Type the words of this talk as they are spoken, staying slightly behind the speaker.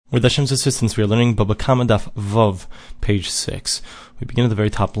With Hashem's assistance, we are learning Baba Kama Daf Vav, page 6. We begin at the very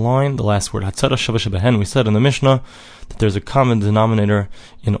top line, the last word, Hatzara Shava Shebehen. We said in the Mishnah that there's a common denominator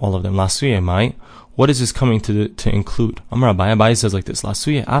in all of them. Lasuye Mai. What is this coming to include? Amar Abai says like this: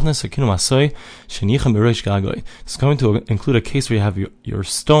 Lasuye Avnes Akinu Masoi Shenichem Bereish Gagoy. It's going to include a case where you have your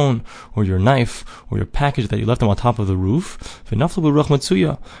stone or your knife or your package that you left on top of the roof. V'naflu b'ruach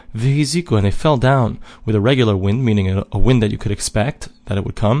matzuya v'hiziku, and they fell down with a regular wind, meaning a wind that you could expect that it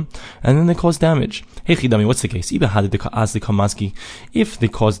would come, and then they caused damage. Hey Chidami, what's the case? If they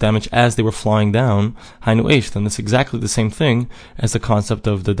caused damage as they were flying down, Hainu Eish, then it's exactly the same thing as the concept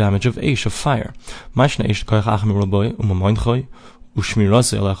of the damage of Eish, of fire. What's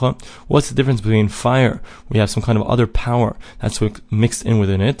the difference between fire, where you have some kind of other power that's mixed in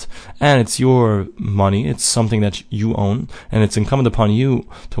within it, and it's your money, it's something that you own, and it's incumbent upon you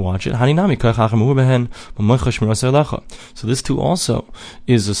to watch it? So this too also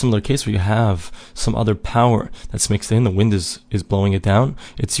is a similar case where you have some other power that's mixed in, the wind is blowing it down,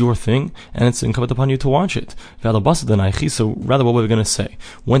 it's your thing, and it's incumbent upon you to watch it. So rather, what we're going to say,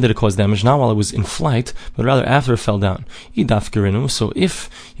 when did it cause damage? Not while it was in flight, but rather after it fell down. So if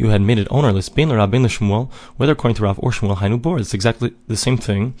you had made it ownerless, whether according to Rav or Shmuel, Hainu Bor, it's exactly the same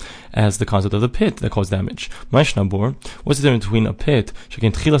thing as the concept of the pit that caused damage. What's the difference between a pit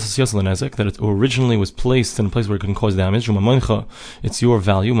that it originally was placed in a place where it can cause damage, it's your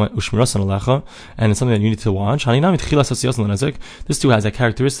value, and it's something that you need to watch? This too has that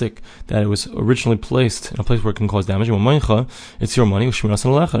characteristic that it was originally placed in a place where it can cause damage. It's your money, and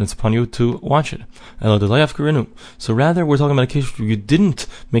it's upon you to watch it. So rather, we're talking about a case where you didn't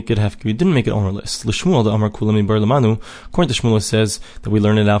make it hefker, you didn't make it ownerless. L'shmuel, the Amar Kulam Bar Lamanu, according to Shmuel, it says that we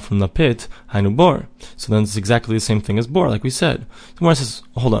learn it out from the pit, Hainu Bor. So then it's exactly the same thing as Bor, like we said. The Gemara says,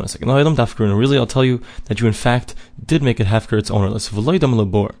 hold on a second. Really, I'll tell you that you in fact did make it hefker, it's ownerless.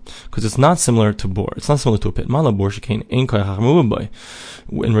 Because it's not similar to Bor. It's not similar to a pit.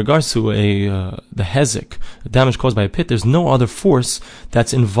 In regards to the hezek, the damage caused by a pit, there's no other force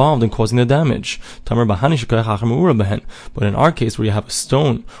that's involved in causing the damage. But in our case, where you have a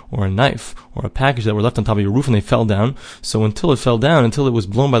stone or a knife or a package that were left on top of your roof and they fell down, so until it was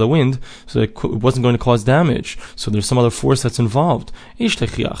blown by the wind, so it wasn't going to cause damage. So there's some other force that's involved.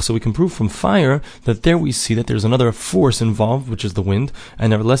 So we can prove from fire that there we see that there's another force involved, which is the wind,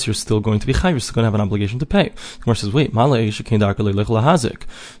 and nevertheless you're still going to be chayav, you're still going to have an obligation to pay. The Gemara says, wait,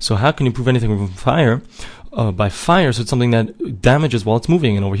 so how can you prove anything from fire? By fire, so it's something that damages while it's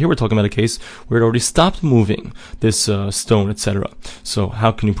moving. And over here we're talking about a case where it already stopped moving, this stone, etc. So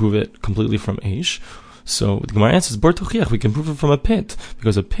how can you prove it completely from Eish? So the Gemara answers, we can prove it from a pit,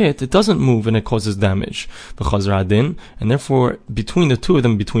 because a pit, it doesn't move and it causes damage. And therefore, between the two of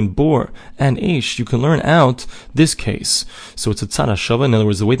them, between Bor and Eish, you can learn out this case. So it's a tzara shava. In other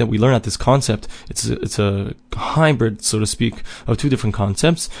words, the way that we learn out this concept, it's a hybrid, so to speak, of two different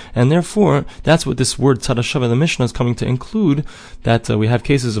concepts, and therefore, that's what this word tzara shava in the Mishnah is coming to include, that we have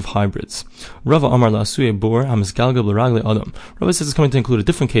cases of hybrids. Rava Amar Lasuye Bor Hamisgalgal L'Ragle Adam. Rava says it's coming to include a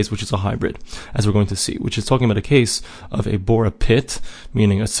different case, which is a hybrid, as we're going to see, which is talking about a case of a bora pit,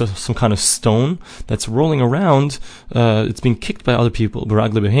 meaning some kind of stone that's rolling around, it's being kicked by other people,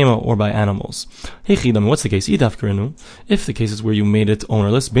 baragle behema, or by animals. Hey Chidam, what's the case? If the case is where you made it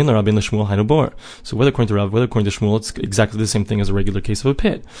ownerless, bin l'Rab, bin l'Shmuel, hainu bor. So whether according to Rav, whether according to Shmuel, it's exactly the same thing as a regular case of a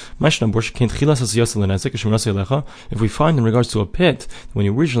pit. If we find in regards to a pit, when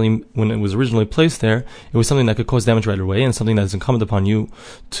it was originally placed there, it was something that could cause damage right away, and something that is incumbent upon you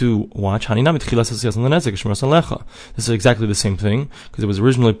to watch. This is exactly the same thing, because it was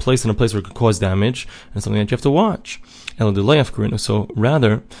originally placed in a place where it could cause damage, and something that you have to watch. So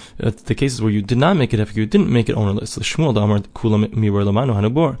rather, the cases where you did not make it hefker, you didn't make it ownerless. Again,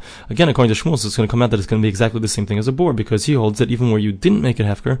 according to Shmuel, so it's going to come out that it's going to be exactly the same thing as a bor, because he holds that even where you didn't make it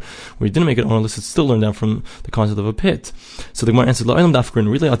hefker, where you didn't make it ownerless, it's still learned out from the concept of a pit. So the Gemara answered,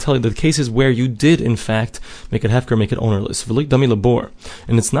 really, I'll tell you that the cases where you did in fact make it hefker, make it ownerless,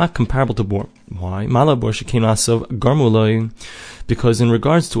 and it's not comparable to bor. Why? Because in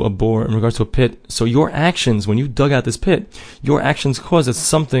regards to a bor, in regards to a pit, so your actions, when you dug out this pit, your actions cause that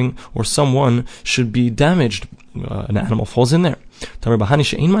something or someone should be damaged. An animal falls in there.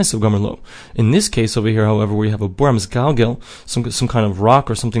 In this case over here, however, where you have a bor misgalgel, some kind of rock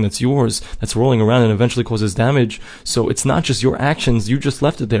or something that's yours, that's rolling around and eventually causes damage, so it's not just your actions, you just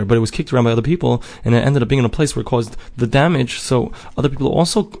left it there, but it was kicked around by other people, and it ended up being in a place where it caused the damage, so other people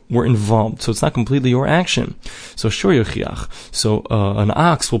also were involved, so it's not completely your action. So sure, Yochiach. So an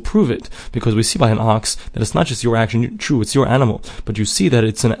ox will prove it, because we see by an ox that it's not just your action, true, it's your animal, but you see that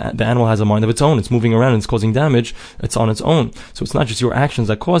the animal has a mind of its own, it's moving around and it's causing damage, damage, it's on its own. So it's not just your actions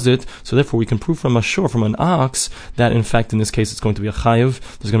that cause it. So therefore we can prove from a shore, from an ox, that in fact in this case it's going to be a chayiv.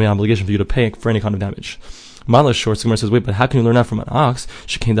 There's going to be an obligation for you to pay for any kind of damage. Mala short, Gemara says, wait, but how can you learn that from an ox?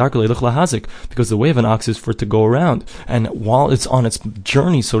 Because the way of an ox is for it to go around, and while it's on its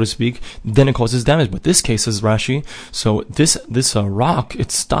journey, so to speak, then it causes damage. But this case, says Rashi, so this rock,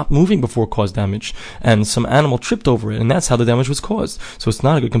 it stopped moving before it caused damage, and some animal tripped over it, and that's how the damage was caused. So it's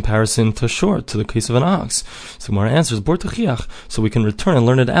not a good comparison to short, to the case of an ox. So Gemara answers, bor techiach, so we can return and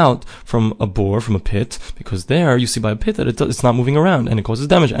learn it out from a bore, from a pit, because there you see by a pit that it's not moving around, and it causes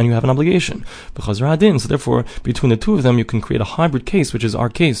damage, and you have an obligation. So therefore, between the two of them, you can create a hybrid case, which is our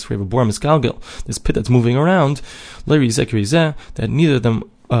case. We have a bor misgalgel, this pit that's moving around, that neither of them,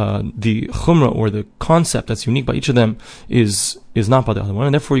 the chumrah or the concept that's unique by each of them is not by the other one,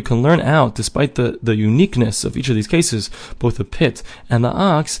 and therefore you can learn out, despite the uniqueness of each of these cases, both the pit and the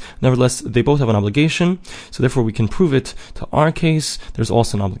ox, nevertheless they both have an obligation, so therefore we can prove it to our case, there's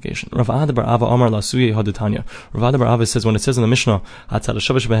also an obligation. Rav Ada bar Ava Amar Lasuye Haditanya. Rav Ada bar Ava says, when it says in the Mishnah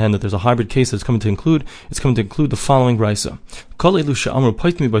that there's a hybrid case it's coming to include the following brisa.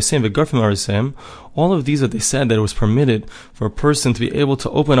 All of these that they said that it was permitted for a person to be able to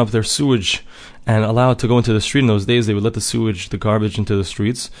open up their sewage and allow it to go into the street. In those days, they would let the garbage into the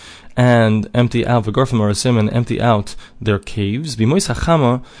streets and empty out and empty out their caves.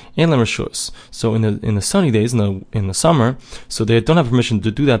 So in the sunny days, in the summer, so they don't have permission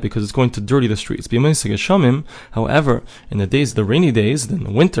to do that because it's going to dirty the streets. However, in the rainy days, in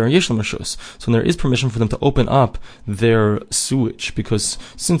the winter, so there is permission for them to open up their sewage, because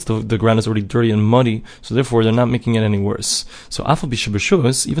since the ground is already dirty and muddy, so therefore they're not making it any worse. So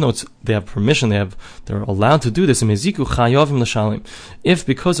even though they have permission, they're allowed to do this. If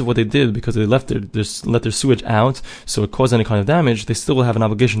because of what they did, because they let their sewage out, so it caused any kind of damage, they still will have an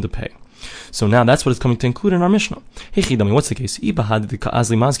obligation to pay. So now that's what it's coming to include in our Mishnah. What's the case? If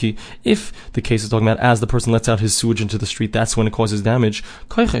the case is talking about as the person lets out his sewage into the street, that's when it causes damage.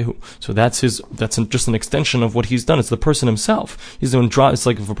 So that's just an extension of what he's done. It's the person himself. It's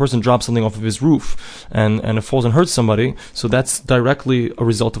like if a person drops something off of his roof and it falls and hurts somebody, so that's directly a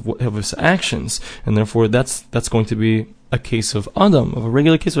result of his actions, and therefore that's going to be a case of Adam, of a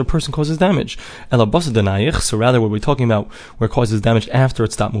regular case where a person causes damage. So rather, what we're talking about where it causes damage after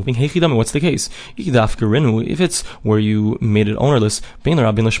it stopped moving. What's the case? If it's where you made it ownerless,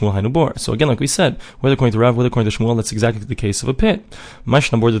 so again, like we said, whether according to Rav, whether according to Shmuel, that's exactly the case of a pit.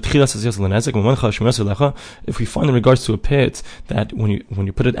 If we find in regards to a pit that when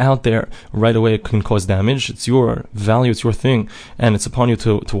you put it out there, right away it can cause damage, it's your value, it's your thing, and it's upon you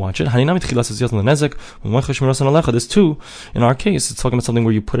to watch it. There's two. In our case, it's talking about something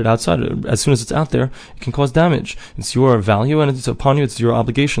where you put it outside. As soon as it's out there, it can cause damage. It's your value, and it's upon you, it's your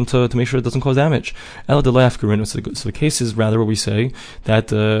obligation to make sure it doesn't cause damage. So the case is rather where we say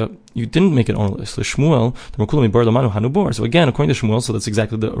that you didn't make it ownerless. The Shmuel, so again, according to Shmuel, so that's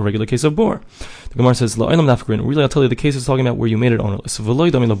exactly the regular case of bor. The Gemara says, really, I'll tell you, the case is talking about where you made it ownerless.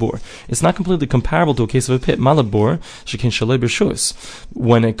 It's not completely comparable to a case of a pit.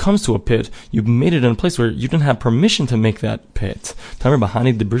 When it comes to a pit, you made it in a place where you didn't have permission to make that pit.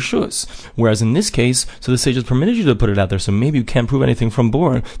 Whereas in this case, so the sages permitted you to put it out there, so maybe you can't prove anything from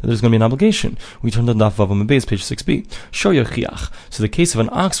bor that there's going to be an obligation. We turn to Daf Vav Amud Beis, page 6b. So the case of an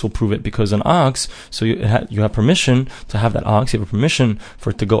ox will prove it, because an ox, so you have permission to have that ox, you have a permission for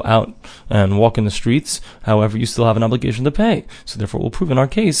it to go out and walk in the streets, however you still have an obligation to pay, so therefore we'll prove in our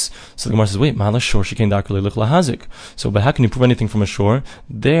case. So the Gemara says, wait, so but how can you prove anything from a shore?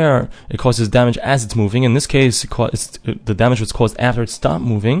 There it causes damage as it's moving. In this case, the damage was caused after it stopped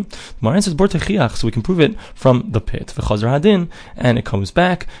moving. The Gemara says, so we can prove it from the pit, and it comes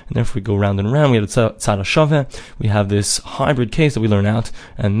back, and therefore we go round and round. We have the tzad hashava, we have this hybrid case that we learn out,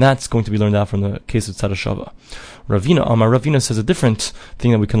 and that's going to be learned out from the case of tzad hashava. Ravina says a different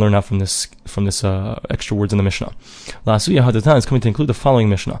thing that we can learn out from this extra words in the Mishnah. La'asuya hadatan is coming to include the following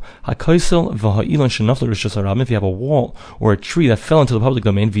Mishnah. Ha'kaisel v'ha'ilan shenaflu rishus harabim. If you have a wall or a tree that fell into the public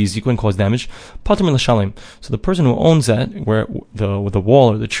domain, v'yiziku, and caused damage, pater min l'shalim. So the person who owns that, where the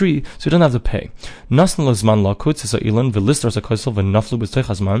wall or the tree, so he doesn't have to pay. Nasn l'zman lakutz ha'ilan v'listar ha'kaisel v'naflu b'steich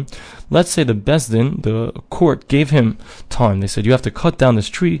hazman. Let's say the Bezdin, the court, gave him time. They said, you have to cut down this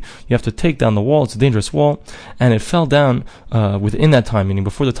tree, you have to take down the wall, it's a dangerous wall, and it fell down within that time, meaning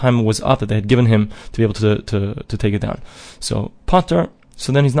before the time was up that they had given him to be able to take it down. So pater,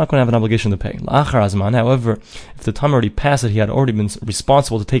 so then he's not going to have an obligation to pay. However, if the time already passed that he had already been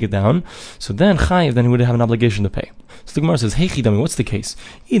responsible to take it down, so then chayiv, then he would have an obligation to pay. So the Gemara says, hey Chidami, what's the case?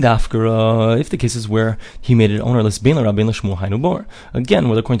 If the case is where he made it ownerless, again,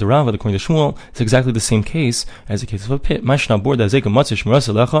 whether according to Rav, whether according to Shmuel, it's exactly the same case as the case of a pit. What's the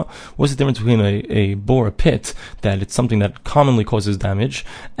difference between a bore, a pit, that it's something that commonly causes damage,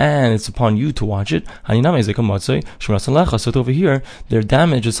 and it's upon you to watch it? So over here, their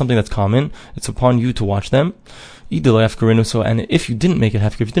damage is something that's common, it's upon you to watch them. So, and if you didn't make it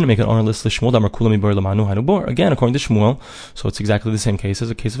hefker, if you didn't make it ownerless, again, according to Shmuel, so it's exactly the same case as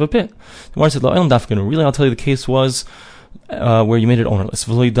a case of a pit. The Gemara said, really, I'll tell you, the case was where you made it ownerless.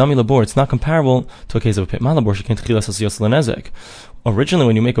 It's not comparable to a case of a pit. Originally,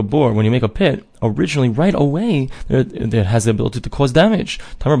 when you make a bore, when you make a pit, originally, right away, it has the ability to cause damage.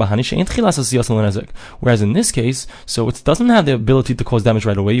 Whereas in this case, so it doesn't have the ability to cause damage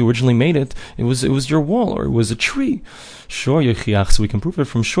right away. You originally made it. It was your wall, or it was a tree. Sure, so we can prove it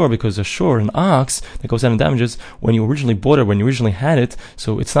from shore, because a shore, an ox, that goes out and damages when you originally bought it, when you originally had it,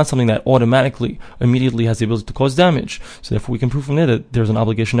 so it's not something that automatically, immediately has the ability to cause damage. So therefore we can prove from there that there's an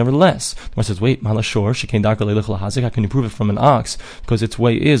obligation nevertheless. The Gemara says, wait, how can you prove it from an ox? Because its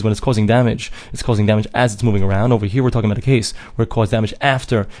way is, when it's causing damage as it's moving around. Over here we're talking about a case where it caused damage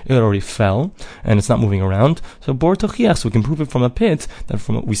after it already fell, and it's not moving around. So bor tochiach, so we can prove it from a pit, that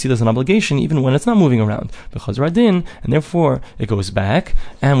we see there's an obligation even when it's not moving around. And therefore it goes back,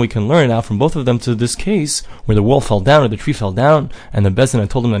 and we can learn out from both of them to this case where the wall fell down or the tree fell down, and the Bezdin had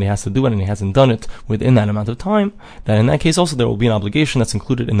told him that he has to do it and he hasn't done it within that amount of time, that in that case also there will be an obligation that's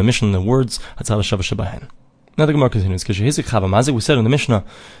included in the Mishnah in the words Hatzal Shava Shabahen. Now the Gemara continues, we said in the Mishnah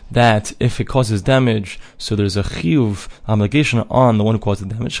that if it causes damage, so there's a chiyuv obligation on the one who caused the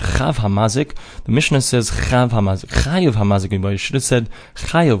damage. Chav hamazik. The Mishnah says chav hamazik. Chayiv hamazik. You should have said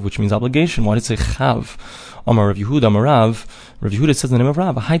chayiv, which means obligation. Why did it say chav? Amar Rav Yehuda, Amar Rav. Rav Yehuda says in the name of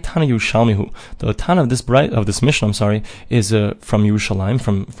Rav, Hai Tana Yerushalmihu. The Tana of this Mishnah, is from Yerushalayim,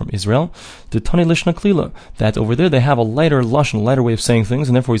 from Israel. The Tani Lishna Klila, that over there they have a lighter lashon, a lighter way of saying things,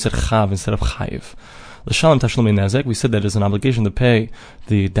 and therefore he said chav instead of chayiv. L'shalom tashlumei nezek. We said that it's an obligation to pay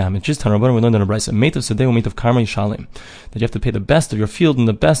the damages. Tanarabban, we learned in a brayso, meitav sadeu, meitav karma yishalim, that you have to pay the best of your field and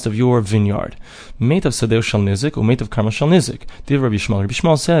the best of your vineyard. Meitav sadeu shal nizik, or meitav karma shal nizik. Div Rabbi Yishmael. Rabbi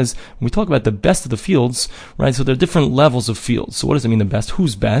Yishmael says when we talk about the best of the fields, right? So there are different levels of fields. So what does it mean the best?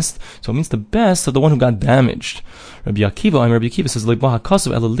 Who's best? So it means the best of the one who got damaged. Rabbi Akiva says, Rabbi Akiva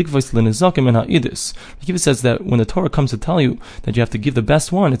says that when the Torah comes to tell you that you have to give the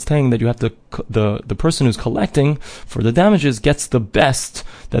best one, it's saying that you have to, the person who's collecting for the damages gets the best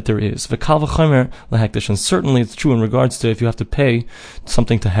that there is. And certainly it's true in regards to if you have to pay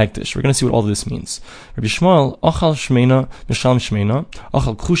something to hektish. We're going to see what all of this means. Rabbi Yishmael, Ochal Shmeina, Mishal Shmeina,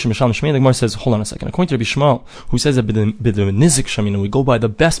 Ochal Kusha, Mishal Shmeina. The Gemara says, hold on a second. According to Rabbi Yishmael, who says that Nizik Shamina, we go by the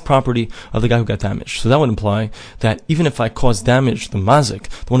best property of the guy who got damaged. So that would imply that even if I cause damage, the mazik,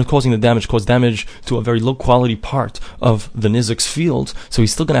 the one who's causing the damage, caused damage to a very low quality part of the nizik's field, so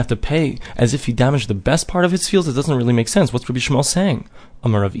he's still going to have to pay as if he damaged the best part of his field. It doesn't really make sense. What's Rabbi Yishmael saying?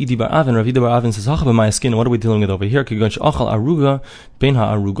 Amar Rav Idi Bar Avin. Rav Idi Bar Avin says, what are we dealing with over here? The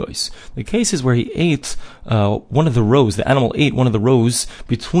case is where he ate one of the rows, the animal ate one of the rows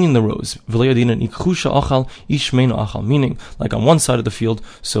between the rows. Meaning, like on one side of the field,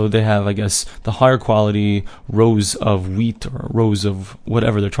 so they have, I guess, the higher quality rows of wheat or rows of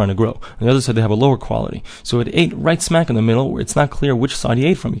whatever they're trying to grow. On the other side, they have a lower quality. So it ate right smack in the middle, where it's not clear which side he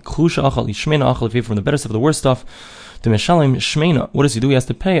ate from. If he ate from the better stuff, the worst stuff, the Meshalim Shmeina, what does he do? He has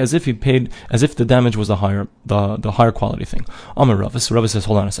to pay as if the damage was the higher quality thing. Amar Rav. So Rav says,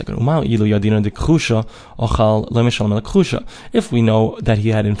 hold on a second. If we know that he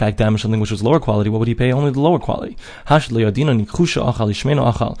had in fact damaged something which was lower quality, what would he pay? Only the lower quality. Now that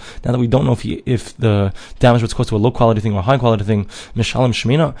we don't know if the damage was caused to a low quality thing or a high quality thing, Meshalim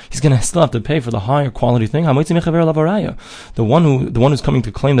Shmeina, he's going to still have to pay for the higher quality thing. The one who's coming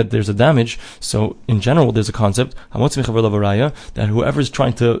to claim that there's a damage. So in general, there's a concept that whoever's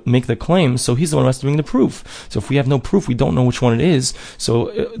trying to make the claim, so he's the one who has to bring the proof. So if we have no proof, we don't know which one it is,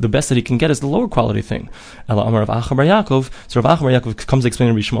 so the best that he can get is the lower quality thing. So Rav Acha Bar Yaakov comes to explain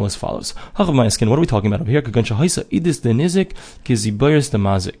to Rabbi Yishmael as follows. What are we talking about over here?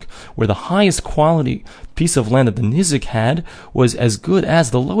 Where the highest quality piece of land that the nizik had was as good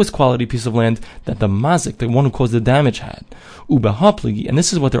as the lowest quality piece of land that the mazik, the one who caused the damage, had. And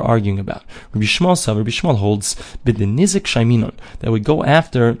this is what they're arguing about. Rabbi Yishmael holds the nizik shaiminon, that we go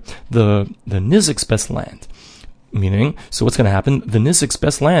after the nizik's best land. Meaning, so what's going to happen? The nizik's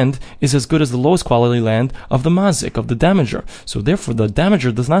best land is as good as the lowest quality land of the mazik, of the damager. So therefore, the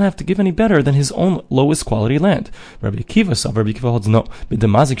damager does not have to give any better than his own lowest quality land. Rabbi Akiva holds no. If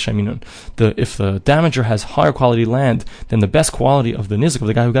the damager has higher quality land than the best quality of the nizik, of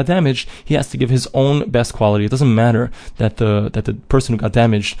the guy who got damaged, he has to give his own best quality. It doesn't matter that the person who got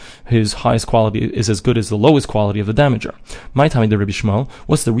damaged, his highest quality is as good as the lowest quality of the damager. My time the Rabbi Shmuel.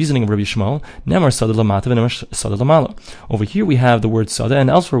 What's the reasoning of Rabbi Shmuel? Nemar sada lamata v'nemar sada lamala. Over here we have the word sada, and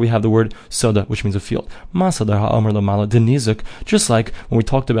elsewhere we have the word sada, which means a field. Ma sada ha'amar lamala denizik. Just like when we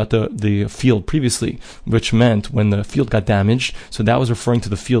talked about the field previously, which meant when the field got damaged, so that was referring to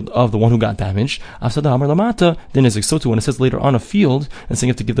the field of the one who got damaged. Sada ha'amar lamata denizik. So too, when it says later on a field, and saying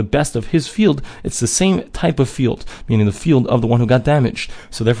you have to give the best of his field, it's the same type of field, meaning the field of the one who got damaged.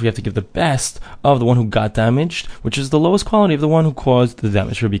 So therefore you have to give the best of the one who got damaged, which is the lowest quality of the one who caused the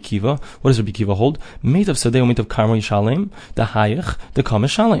damage. Rabbi Kiva, what does Rabbi Kiva hold? Meit of sadeh, meit of karma yishalem, the hayich, the kama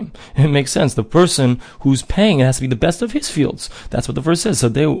shalem. It makes sense. The person who's paying, it has to be the best of his fields. That's what the verse says.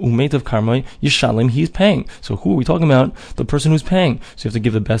 Sadeh umeit of karma yishalem, he's paying. So who are we talking about? The person who's paying. So you have to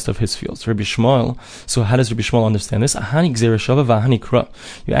give the best of his fields. Rabbi Shmuel. So how does Rabbi Shmuel understand this? Ahani gzera shava v'ahani kra.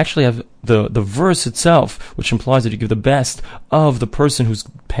 You actually have the verse itself, which implies that you give the best of the person who's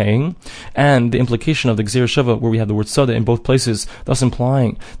paying, and the implication of the Gzera Shava, where we have the word Sada in both places, thus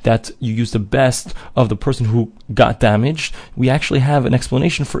implying that you use the best of the person who got damaged. We actually have an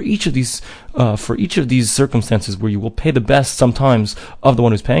explanation for each of these circumstances, where you will pay the best sometimes of the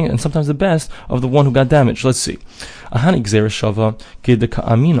one who's paying, and sometimes the best of the one who got damaged. Let's see. Ahani Gzera Shava Gideka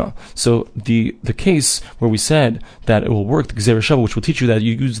Amina. So the case where we said that it will work, the Gzera Shava, which will teach you that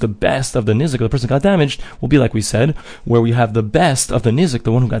you use the best of the nizik, of the person who got damaged, will be like we said, where we have the best of the nizik,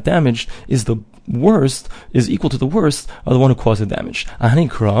 the one who got damaged, is equal to the worst of the one who caused the damage. Ahani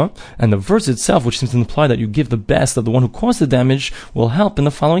Kra, and the verse itself, which seems to imply that you give the best of the one who caused the damage, will help in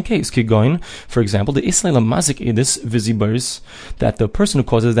the following case. Kigoin, for example, the Isla Mazik Edis Vizibers, that the person who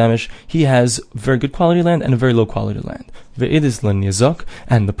causes the damage, he has very good quality land and a very low quality land. Ve'edis Nizak,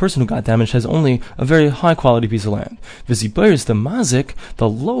 and the person who got damaged has only a very high quality piece of land. Vizibers, the Mazik, the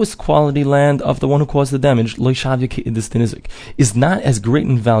lowest quality land of the one who caused the damage, is not as great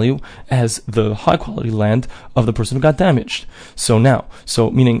in value as the high quality land of the person who got damaged. So you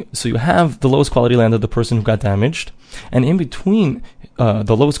have the lowest quality land of the person who got damaged, and in between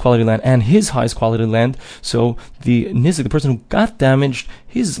the lowest quality land and his highest quality land, so the nizik, the person who got damaged,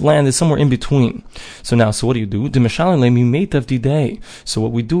 his land is somewhere in between. So what do you do? So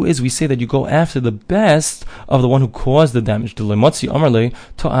what we do is we say that you go after the best of the one who caused the damage. Because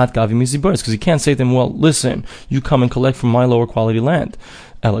you can't say to them, well, listen, you come and collect from my lower quality land.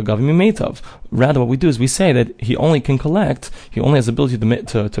 Rather, what we do is we say that he only can collect, he only has the ability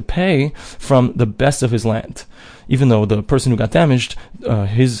to pay from the best of his land. Even though the person who got damaged,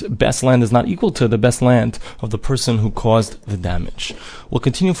 his best land is not equal to the best land of the person who caused the damage. We'll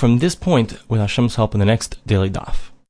continue from this point with Hashem's help in the next daily daf.